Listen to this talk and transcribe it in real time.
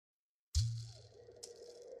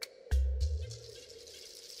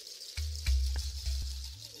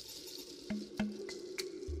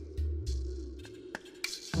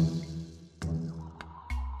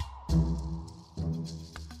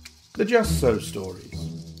The Just So Stories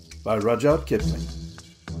by Rudyard Kipling.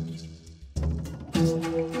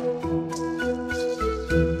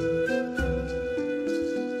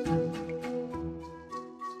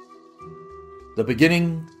 The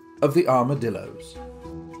beginning of the Armadillos.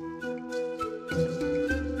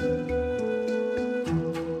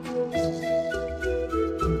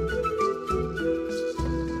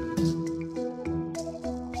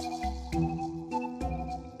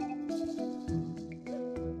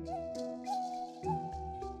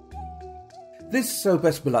 This, O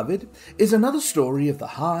best beloved, is another story of the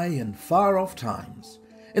high and far-off times.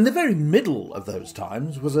 In the very middle of those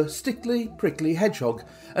times was a stickly, prickly hedgehog,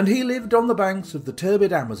 and he lived on the banks of the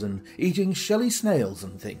turbid Amazon, eating shelly snails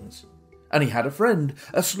and things. And he had a friend,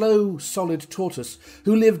 a slow, solid tortoise,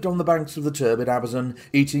 who lived on the banks of the turbid Amazon,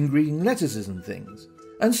 eating green lettuces and things.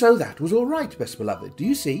 And so that was all right, best beloved, do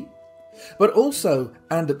you see? But also,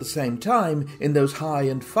 and at the same time, in those high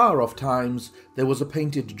and far-off times, there was a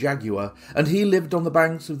painted jaguar, and he lived on the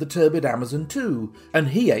banks of the turbid Amazon too, and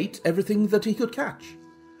he ate everything that he could catch.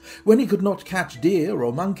 When he could not catch deer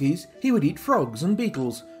or monkeys, he would eat frogs and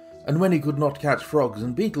beetles, and when he could not catch frogs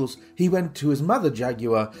and beetles, he went to his mother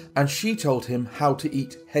jaguar, and she told him how to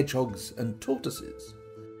eat hedgehogs and tortoises.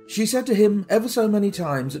 She said to him ever so many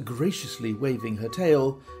times, graciously waving her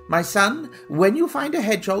tail, "My son, when you find a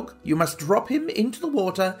hedgehog, you must drop him into the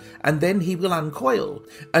water, and then he will uncoil.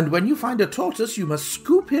 And when you find a tortoise, you must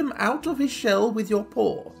scoop him out of his shell with your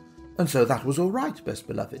paw." And so that was all right, best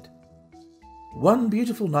beloved. One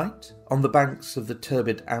beautiful night, on the banks of the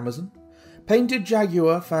turbid Amazon, Painted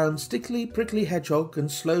Jaguar found Stickly Prickly Hedgehog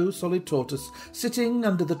and Slow Solid Tortoise sitting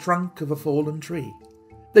under the trunk of a fallen tree.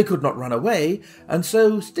 They could not run away, and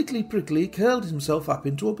so Stickly Prickly curled himself up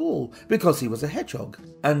into a ball, because he was a hedgehog,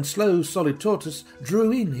 and Slow Solid Tortoise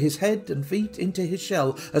drew in his head and feet into his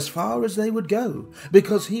shell as far as they would go,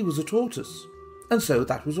 because he was a tortoise. And so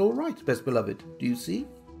that was all right, best beloved, do you see?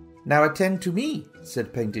 "Now attend to me,"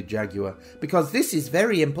 said Painted Jaguar, "because this is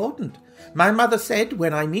very important. My mother said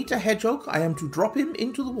when I meet a hedgehog I am to drop him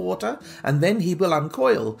into the water, and then he will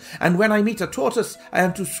uncoil, and when I meet a tortoise I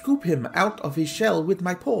am to scoop him out of his shell with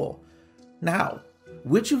my paw. Now,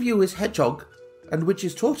 which of you is hedgehog, and which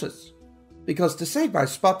is tortoise? Because to save my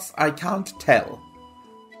spots I can't tell."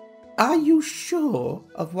 "Are you sure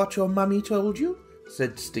of what your mummy told you?"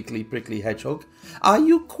 said Stickly Prickly Hedgehog. "Are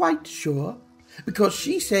you quite sure? Because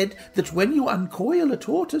she said that when you uncoil a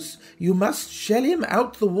tortoise, you must shell him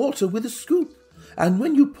out the water with a scoop, and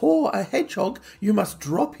when you paw a hedgehog, you must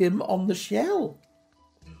drop him on the shell."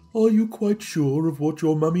 "Are you quite sure of what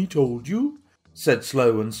your mummy told you?" said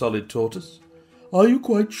Slow and Solid Tortoise. "Are you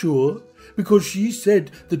quite sure? Because she said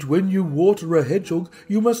that when you water a hedgehog,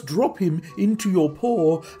 you must drop him into your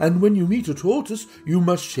paw, and when you meet a tortoise, you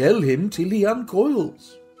must shell him till he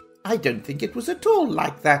uncoils." "I don't think it was at all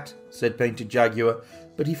like that," said Painted Jaguar,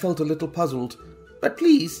 but he felt a little puzzled. "But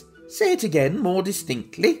please, say it again more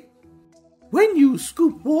distinctly." "When you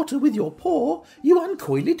scoop water with your paw, you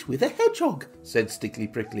uncoil it with a hedgehog," said Stickly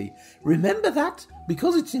Prickly. "Remember that,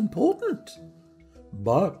 because it's important."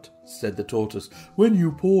 "But," said the tortoise, "when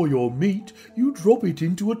you paw your meat, you drop it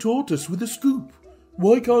into a tortoise with a scoop.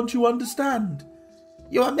 Why can't you understand?"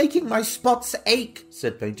 "You are making my spots ache,"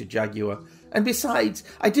 said Painted Jaguar. "And besides,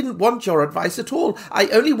 I didn't want your advice at all. I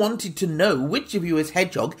only wanted to know which of you is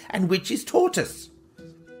hedgehog and which is tortoise."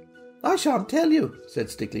 "I shan't tell you," said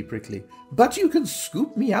Stickly Prickly, "but you can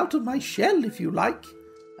scoop me out of my shell if you like."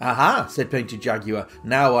 "Aha," said Painted Jaguar,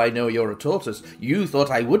 "now I know you're a tortoise. You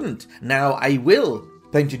thought I wouldn't. Now I will."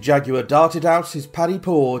 Painted Jaguar darted out his paddy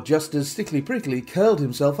paw just as Stickly Prickly curled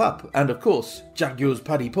himself up, and of course, Jaguar's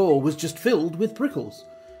paddy paw was just filled with prickles.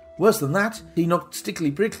 Worse than that, he knocked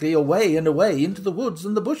Stickly Prickly away and away into the woods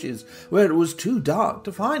and the bushes, where it was too dark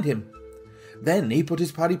to find him. Then he put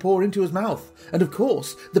his paddy paw into his mouth, and of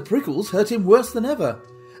course the prickles hurt him worse than ever.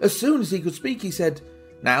 As soon as he could speak, he said,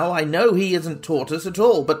 "Now I know he isn't tortoise at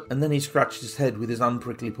all, but—" And then he scratched his head with his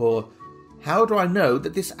unprickly paw. "How do I know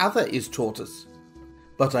that this other is tortoise?"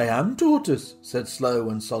 "But I am tortoise," said Slow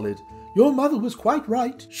and Solid. "Your mother was quite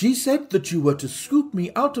right. She said that you were to scoop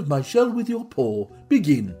me out of my shell with your paw.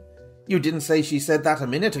 Begin." "You didn't say she said that a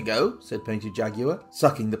minute ago," said Painted Jaguar,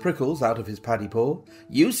 sucking the prickles out of his paddy paw.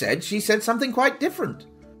 "You said she said something quite different."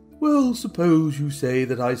 "Well, suppose you say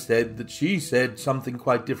that I said that she said something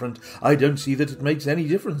quite different. I don't see that it makes any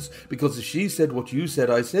difference, because if she said what you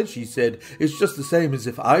said I said she said, it's just the same as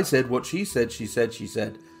if I said what she said she said she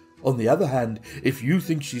said. On the other hand, if you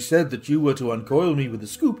think she said that you were to uncoil me with a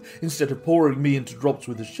scoop instead of pouring me into drops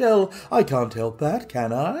with a shell, I can't help that,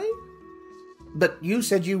 can I?" "But you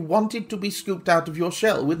said you wanted to be scooped out of your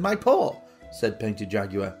shell with my paw," said Painted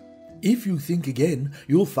Jaguar. If you think again,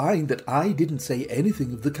 you'll find that I didn't say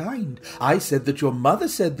anything of the kind. I said that your mother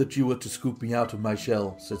said that you were to scoop me out of my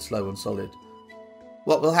shell, said Slow and Solid.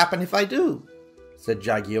 What will happen if I do? Said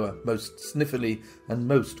Jaguar, most sniffily and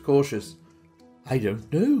most cautious. I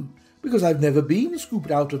don't know, because I've never been scooped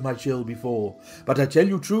out of my shell before. But I tell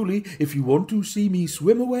you truly, if you want to see me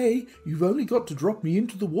swim away, you've only got to drop me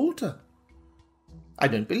into the water. I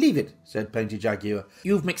don't believe it, said Painted Jaguar.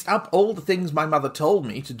 You've mixed up all the things my mother told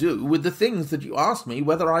me to do with the things that you asked me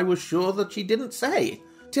whether I was sure that she didn't say,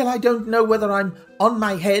 till I don't know whether I'm on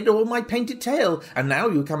my head or my painted tail, and now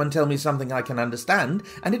you come and tell me something I can understand,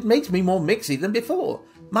 and it makes me more mixy than before.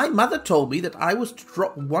 My mother told me that I was to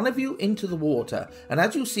drop one of you into the water, and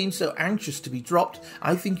as you seem so anxious to be dropped,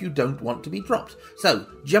 I think you don't want to be dropped. So,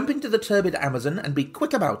 jump into the turbid Amazon and be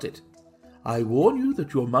quick about it. I warn you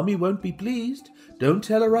that your mummy won't be pleased. Don't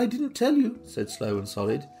tell her I didn't tell you, said Slow and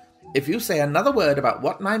Solid. If you say another word about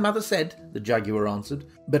what my mother said, the Jaguar answered,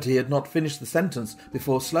 but he had not finished the sentence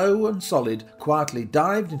before Slow and Solid quietly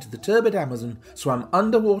dived into the turbid Amazon, swam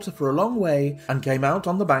underwater for a long way, and came out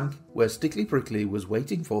on the bank where Stickly Prickly was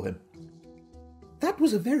waiting for him. That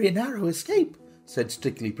was a very narrow escape, said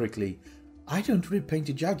Stickly Prickly. I don't rib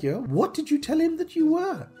Painted Jaguar. What did you tell him that you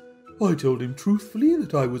were? I told him truthfully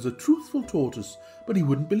that I was a truthful tortoise, but he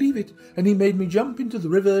wouldn't believe it, and he made me jump into the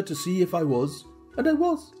river to see if I was. And I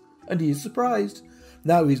was. And he is surprised.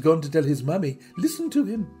 Now he's gone to tell his mummy. Listen to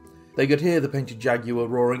him. They could hear the Painted Jaguar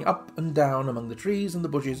roaring up and down among the trees and the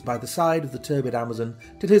bushes by the side of the turbid Amazon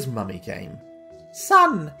till his mummy came.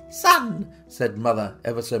 Son, son, said Mother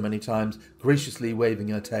ever so many times, graciously waving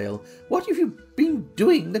her tail. What have you been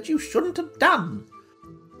doing that you shouldn't have done?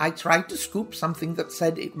 I tried to scoop something that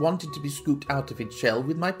said it wanted to be scooped out of its shell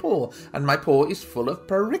with my paw, and my paw is full of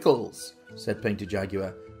prickles, said Painted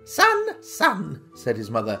Jaguar. Son, son, said his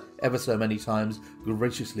mother ever so many times,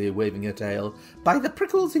 graciously waving her tail. By the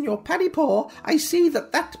prickles in your paddy paw, I see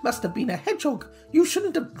that must have been a hedgehog. You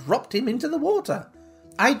shouldn't have dropped him into the water.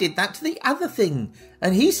 I did that to the other thing,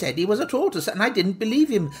 and he said he was a tortoise, and I didn't believe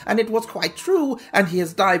him, and it was quite true, and he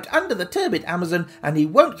has dived under the turbid Amazon, and he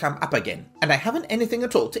won't come up again, and I haven't anything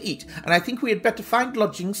at all to eat, and I think we had better find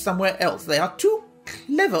lodgings somewhere else. They are too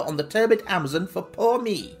clever on the turbid Amazon for poor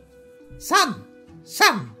me. Son,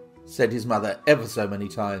 son, said his mother ever so many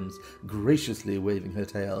times, graciously waving her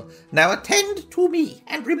tail. Now attend to me,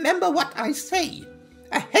 and remember what I say.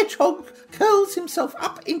 A hedgehog curls himself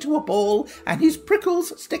up into a ball, and his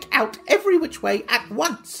prickles stick out every which way at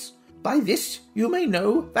once. By this you may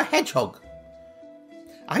know the hedgehog.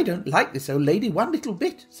 I don't like this old lady one little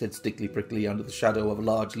bit, said Stickly Prickly under the shadow of a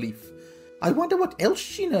large leaf. I wonder what else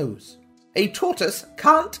she knows. A tortoise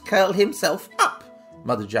can't curl himself up,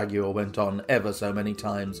 Mother Jaguar went on ever so many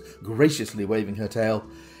times, graciously waving her tail.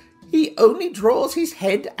 He only draws his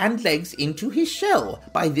head and legs into his shell.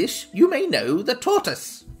 By this you may know the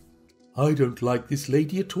tortoise. I don't like this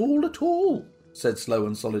lady at all, said Slow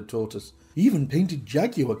and Solid Tortoise. Even Painted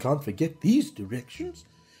Jaguar can't forget these directions.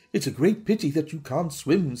 It's a great pity that you can't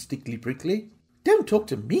swim, Stickly Prickly. Don't talk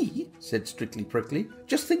to me, said Stickly Prickly.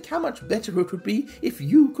 Just think how much better it would be if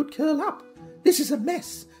you could curl up. This is a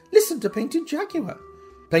mess. Listen to Painted Jaguar.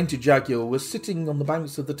 Painted Jaguar was sitting on the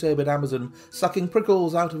banks of the turbid Amazon, sucking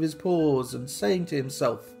prickles out of his paws and saying to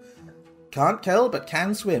himself, Can't curl but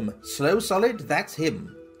can swim. Slow Solid, that's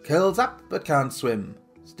him. Curls up but can't swim.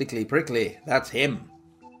 Stickly Prickly, that's him.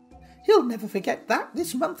 He'll never forget that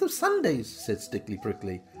this month of Sundays, said Stickly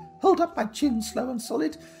Prickly. Hold up my chin, Slow and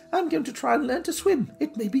Solid. I'm going to try and learn to swim.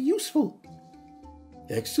 It may be useful.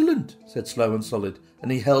 Excellent, said Slow and Solid,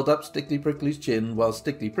 and he held up Stickly Prickly's chin while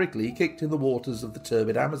Stickly Prickly kicked in the waters of the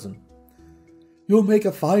turbid Amazon. You'll make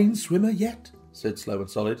a fine swimmer yet, said Slow and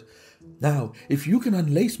Solid. Now, if you can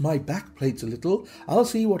unlace my back plates a little, I'll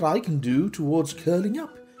see what I can do towards curling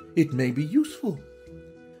up. It may be useful.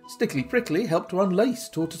 Stickly Prickly helped to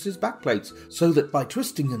unlace Tortoise's back plates, so that by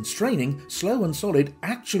twisting and straining, Slow and Solid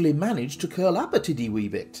actually managed to curl up a tiddy wee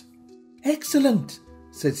bit. Excellent,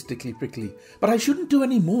 said Stickly Prickly, but I shouldn't do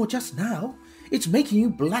any more just now. It's making you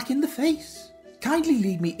black in the face. Kindly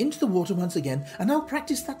lead me into the water once again, and I'll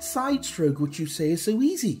practice that side stroke which you say is so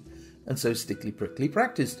easy. And so Stickly Prickly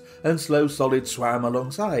practised, and Slow Solid swam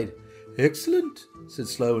alongside. Excellent, said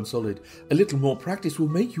Slow and Solid. A little more practice will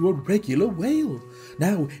make you a regular whale.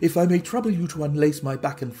 Now, if I may trouble you to unlace my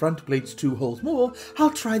back and front plates 2 holes more, I'll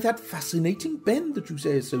try that fascinating bend that you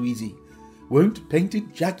say is so easy. Won't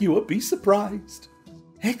Painted Jaguar be surprised?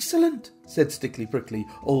 Excellent, said Stickly Prickly,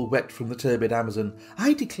 all wet from the turbid Amazon.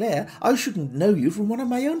 I declare I shouldn't know you from one of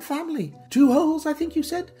my own family. 2 holes, I think you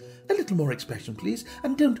said? A little more expression, please,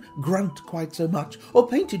 and don't grunt quite so much, or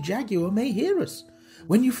Painted Jaguar may hear us.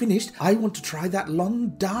 When you've finished, I want to try that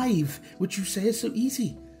long dive, which you say is so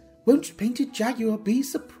easy. Won't Painted Jaguar be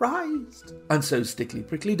surprised?" And so Stickly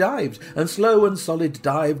Prickly dived, and Slow and Solid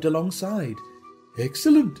dived alongside.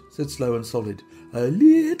 "Excellent," said Slow and Solid. "A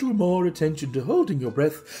little more attention to holding your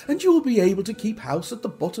breath, and you will be able to keep house at the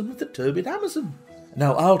bottom of the turbid Amazon.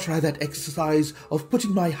 Now I'll try that exercise of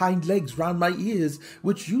putting my hind legs round my ears,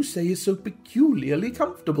 which you say is so peculiarly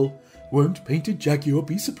comfortable. Won't Painted Jaguar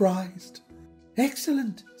be surprised?"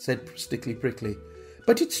 "Excellent," said Stickly Prickly.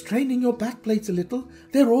 "But it's straining your back plates a little.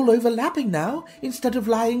 They're all overlapping now, instead of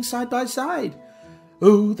lying side by side."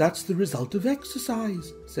 "Oh, that's the result of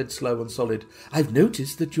exercise," said Slow and Solid. "I've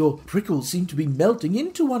noticed that your prickles seem to be melting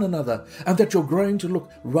into one another, and that you're growing to look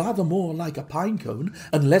rather more like a pine cone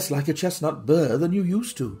and less like a chestnut burr than you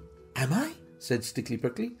used to." "Am I?" said Stickly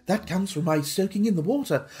Prickly. "That comes from my soaking in the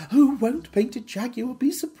water. Oh, won't Painted Jaguar be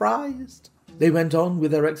surprised?" They went on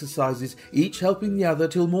with their exercises, each helping the other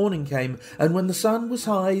till morning came, and when the sun was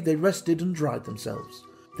high they rested and dried themselves.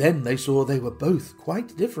 Then they saw they were both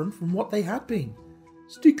quite different from what they had been.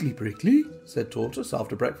 "Stickly Prickly," said Tortoise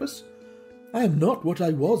after breakfast, "I am not what I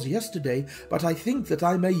was yesterday, but I think that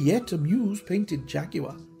I may yet amuse Painted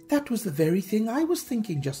Jaguar." "That was the very thing I was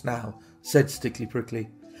thinking just now," said Stickly Prickly.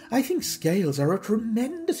 "I think scales are a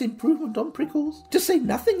tremendous improvement on prickles, to say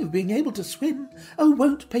nothing of being able to swim. Oh,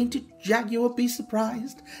 won't Painted Jaguar be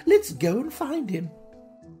surprised? Let's go and find him."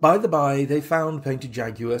 By the by, they found Painted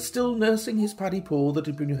Jaguar still nursing his paddy paw that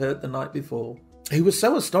had been hurt the night before. He was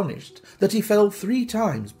so astonished that he fell 3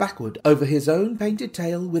 times backward over his own painted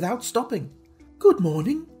tail without stopping. "Good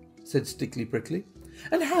morning," said Stickly Prickly.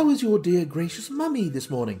 "And how is your dear gracious mummy this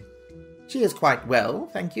morning?" "She is quite well,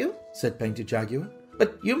 thank you," said Painted Jaguar.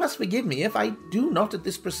 "But you must forgive me if I do not at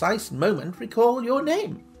this precise moment recall your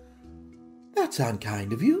name." "That's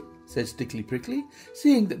unkind of you," said Stickly Prickly,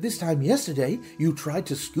 "seeing that this time yesterday you tried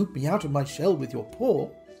to scoop me out of my shell with your paw."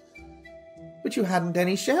 "But you hadn't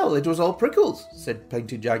any shell, it was all prickles," said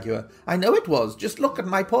Painted Jaguar. "I know it was, just look at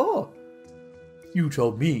my paw." "You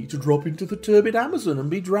told me to drop into the turbid Amazon and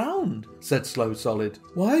be drowned," said Slow Solid.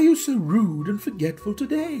 "Why are you so rude and forgetful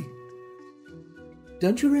today?"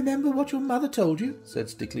 "Don't you remember what your mother told you?" said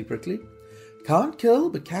Stickly Prickly. "Can't curl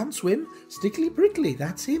but can swim, Stickly Prickly,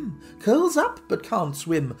 that's him. Curls up but can't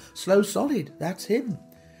swim, Slow Solid, that's him."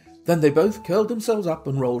 Then they both curled themselves up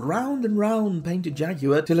and rolled round and round Painted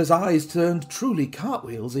Jaguar till his eyes turned truly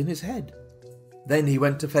cartwheels in his head. Then he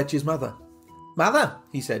went to fetch his mother. "Mother,"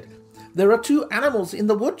 he said, "there are 2 animals in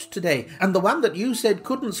the wood today, and the one that you said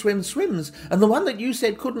couldn't swim swims, and the one that you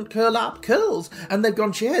said couldn't curl up curls, and they've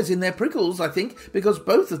gone shares in their prickles, I think, because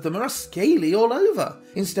both of them are scaly all over,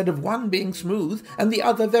 instead of one being smooth and the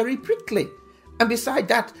other very prickly. And beside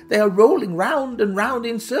that, they are rolling round and round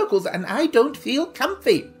in circles, and I don't feel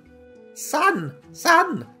comfy." "Son,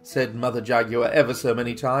 son," said Mother Jaguar ever so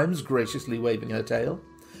many times, graciously waving her tail.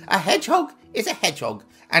 "A hedgehog is a hedgehog,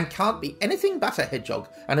 and can't be anything but a hedgehog,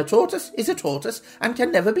 and a tortoise is a tortoise, and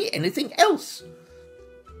can never be anything else.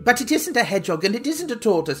 But it isn't a hedgehog, and it isn't a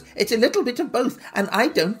tortoise, it's a little bit of both, and I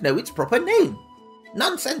don't know its proper name."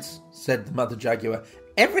 "Nonsense," said the Mother Jaguar.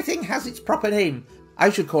 "Everything has its proper name. I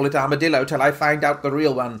should call it Armadillo till I find out the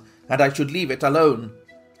real one, and I should leave it alone."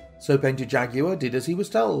 So Painted Jaguar did as he was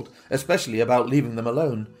told, especially about leaving them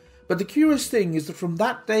alone. But the curious thing is that from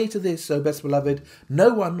that day to this, O best beloved,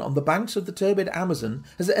 no one on the banks of the turbid Amazon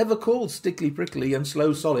has ever called Stickly Prickly and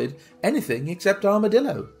Slow Solid anything except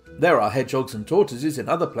Armadillo. There are hedgehogs and tortoises in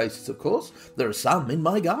other places, of course. There are some in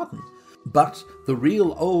my garden. But the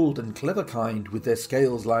real old and clever kind, with their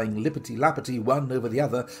scales lying lippity-lappity one over the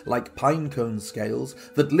other like pine-cone scales,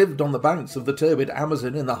 that lived on the banks of the turbid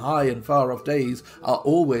Amazon in the high and far-off days, are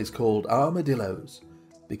always called armadillos,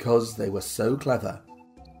 because they were so clever.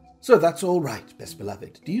 So that's all right, best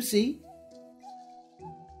beloved, do you see?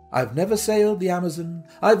 I've never sailed the Amazon,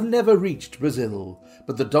 I've never reached Brazil,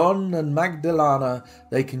 but the Don and Magdalena,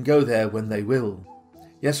 they can go there when they will.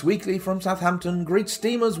 Yes, weekly from Southampton, great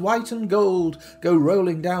steamers white and gold go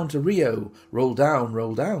rolling down to Rio, roll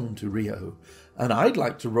down to Rio, and I'd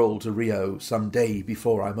like to roll to Rio some day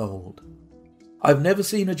before I'm old. I've never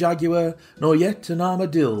seen a jaguar, nor yet an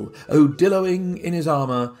armadillo, dilloing in his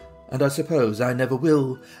armour, and I suppose I never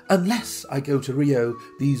will, unless I go to Rio,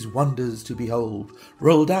 these wonders to behold.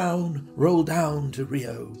 Roll down to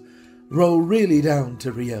Rio, roll really down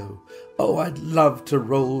to Rio. Oh, I'd love to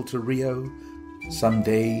roll to Rio some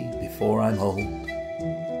day before I'm old.